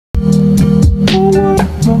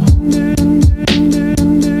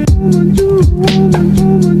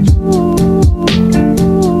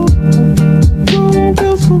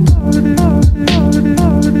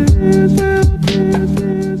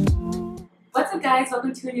guys,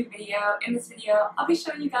 welcome to a new video. In this video, I'll be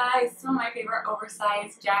showing you guys some of my favorite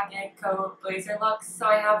oversized jacket, coat, blazer looks. So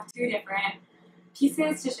I have two different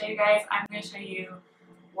pieces to show you guys. I'm going to show you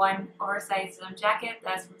one oversized denim jacket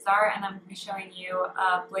that's from Zara, and I'm going to be showing you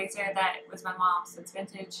a blazer that was my mom's, so it's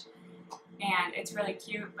vintage. And it's really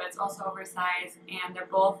cute, but it's also oversized, and they're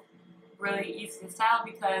both really easy to style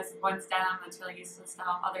because one's denim that's really easy to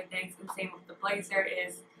style other things, and same with the blazer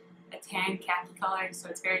is a tan khaki color, so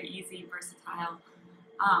it's very easy, versatile.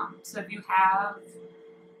 So if you have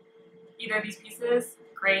either of these pieces,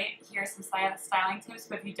 great. Here's some styling tips,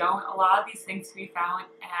 but if you don't, a lot of these things can be found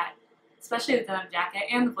at, especially the denim jacket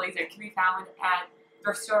and the blazer, can be found at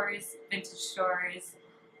thrift stores, vintage stores.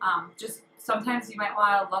 Just sometimes you might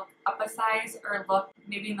want to look up a size or look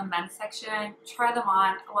maybe in the men's section, try them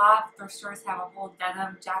on. A lot of thrift stores have a whole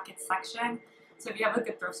denim jacket section, so if you have a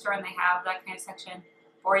good thrift store and they have that kind of section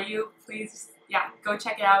for you, please, go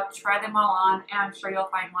check it out, try them all on, and I'm sure you'll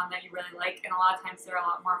find one that you really like, and a lot of times they're a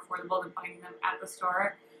lot more affordable than finding them at the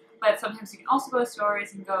store. But sometimes you can also go to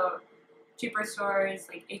stores, you can go cheaper stores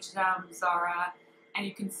like H&M, Zara, and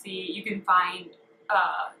you can find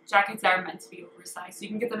jackets that are meant to be oversized. So you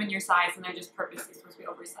can get them in your size, and they're just purposely supposed to be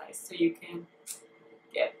oversized, so you can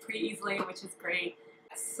get pretty easily, which is great.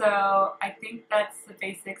 So I think that's the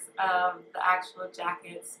basics of the actual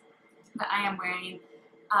jackets that I am wearing.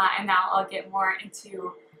 And now I'll get more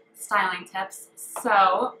into styling tips.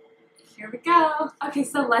 So here we go. Okay,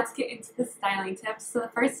 so let's get into the styling tips. So the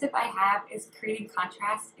first tip I have is creating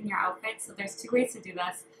contrast in your outfit. So there's two ways to do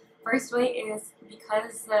this. First way is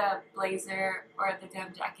because the blazer or the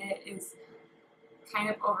denim jacket is kind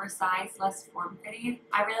of oversized, less form-fitting,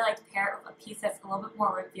 I really like to pair it with a piece that's a little bit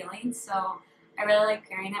more revealing. So I really like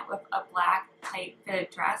pairing it with a black tight fitted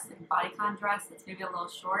dress, like a bodycon dress that's maybe a little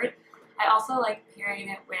short. I also like pairing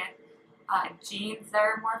it with jeans that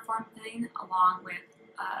are more form-fitting, along with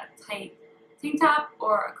a tight tank top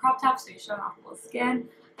or a crop top, so you're showing off a little skin.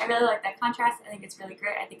 I really like that contrast. I think it's really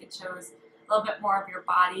great. I think it shows a little bit more of your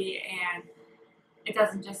body, and it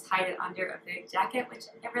doesn't just hide it under a big jacket, which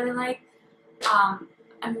I really like.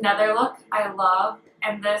 Another look I love,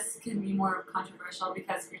 and this can be more controversial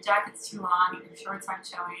because if your jacket's too long and your shorts aren't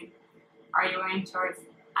showing, are you wearing shorts?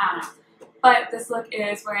 I don't know. But this look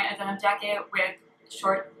is wearing a denim jacket with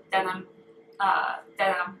short denim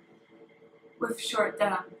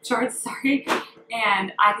shorts, sorry.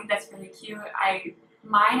 And I think that's really cute.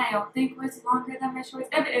 Mine I don't think was longer than my shorts.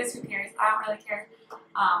 If it is, who cares? I don't really care.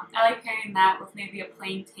 I like pairing that with maybe a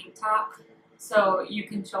plain tank top, so you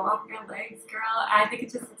can show off your legs, girl. I think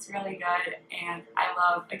it just looks really good, and I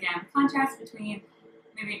love, again, contrast between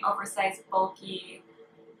maybe an oversized, bulky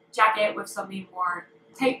jacket with something more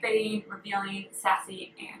tight-fitting, revealing,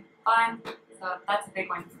 sassy, and fun. So that's a big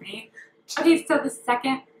one for me. Okay, so the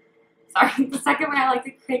second way I like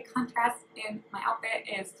to create contrast in my outfit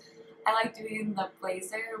is I like doing the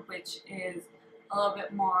blazer, which is a little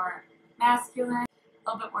bit more masculine, a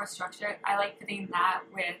little bit more structured. I like pairing that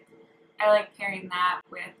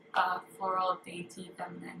with a floral, dainty,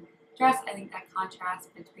 feminine dress. I think that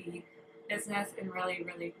contrast between business and really,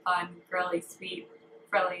 really fun, girly, sweet,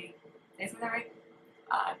 frilly, did I say that right?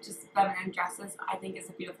 Just feminine dresses, I think is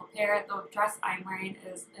a beautiful pair. The dress I'm wearing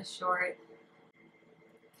is a short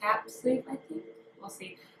cap sleeve, I think. We'll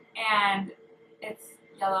see. And it's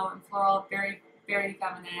yellow and floral, very, very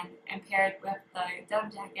feminine, and paired with the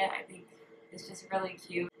denim jacket, I think is just really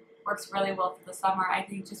cute. Works really well for the summer. I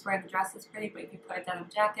think just wearing the dress is pretty, but if you put a denim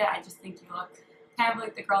jacket, I just think you look kind of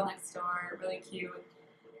like the girl next door, really cute,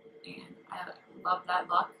 and I love that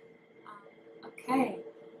look. Okay,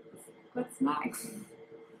 what's next?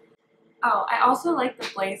 Oh, I also like the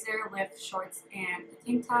blazer with shorts and a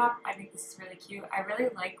tank top. I think this is really cute. I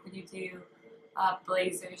really like when you do a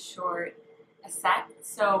blazer short a set.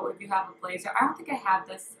 So if you have a blazer, I don't think I have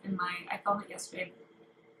this in I filmed it yesterday.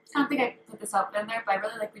 I don't think I put this up in there, but I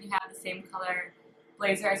really like when you have the same color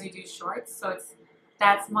blazer as you do shorts. So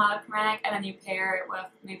that's monochromatic, and then you pair it with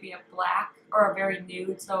maybe a black or a very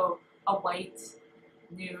nude, so a white,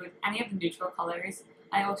 nude, any of the neutral colors.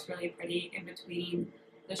 And it looks really pretty in between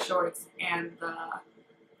the shorts and the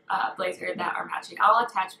blazer that are matching. I'll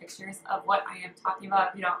attach pictures of what I am talking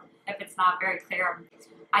about if it's not very clear.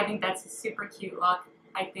 I think that's a super cute look.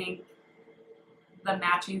 I think the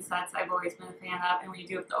matching sets I've always been a fan of, and when you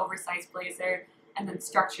do it with the oversized blazer and then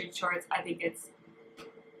structured shorts, I think it's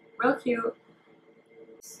real cute.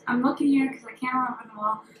 I'm looking here because I can't remember them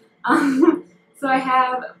all. So I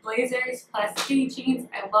have blazers plus skinny jeans.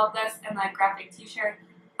 I love this, and then graphic t-shirt.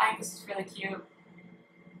 I think this is really cute.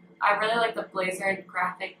 I really like the blazer and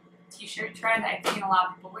graphic t-shirt trend. I've seen a lot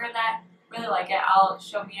of people wear that. really like it. I'll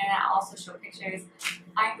show me in it. I'll also show pictures.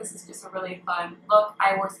 I think this is just a really fun look.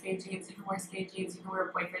 I wore skate jeans. You can wear skate jeans. You can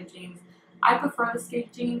wear boyfriend jeans. I prefer the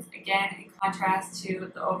skate jeans, again, in contrast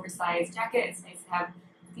to the oversized jacket. It's nice to have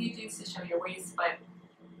skate jeans to show your waist, but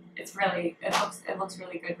it looks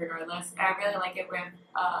really good regardless. And I really like it with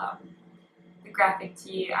the graphic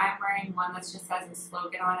tee. I'm wearing one that just has a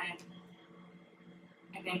slogan on it.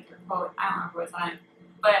 I think, or quote, I don't remember what's on it.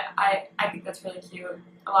 But I think that's really cute.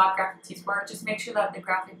 A lot of graphic tees work. Just make sure that the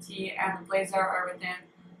graphic tee and the blazer are within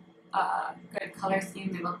good color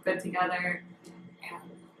scheme. They look good together.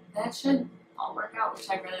 And that should all work out, which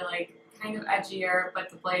I really like. Kind of edgier, but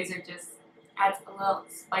the blazer just adds a little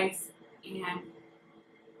spice and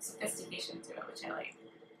sophistication to it, which I like.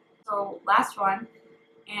 So last one,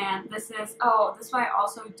 and this is, this one I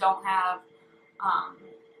also don't have, I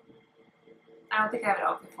don't think I have an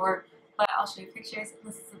outfit for, but I'll show you pictures.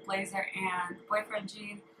 This is a blazer and boyfriend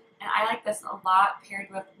jean, and I like this a lot paired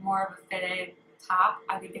with more of a fitted top.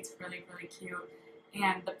 I think it's really, really cute.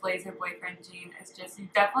 And the blazer boyfriend jean is just, you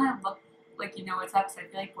definitely look like you know what's up, so I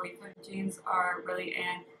feel like boyfriend jeans are really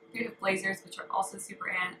in. Paired with blazers, which are also super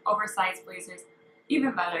in. Oversized blazers,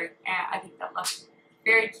 even better, and I think that looks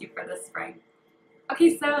very cute for this spring.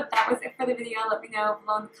 Okay, so that was it for the video. Let me know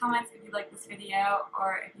below in the comments if you like this video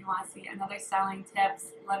or if you want to see another styling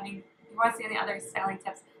tips. If you want to see any other styling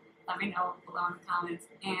tips, let me know below in the comments.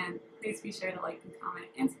 And please be sure to like and comment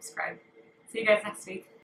and subscribe. See you guys next week.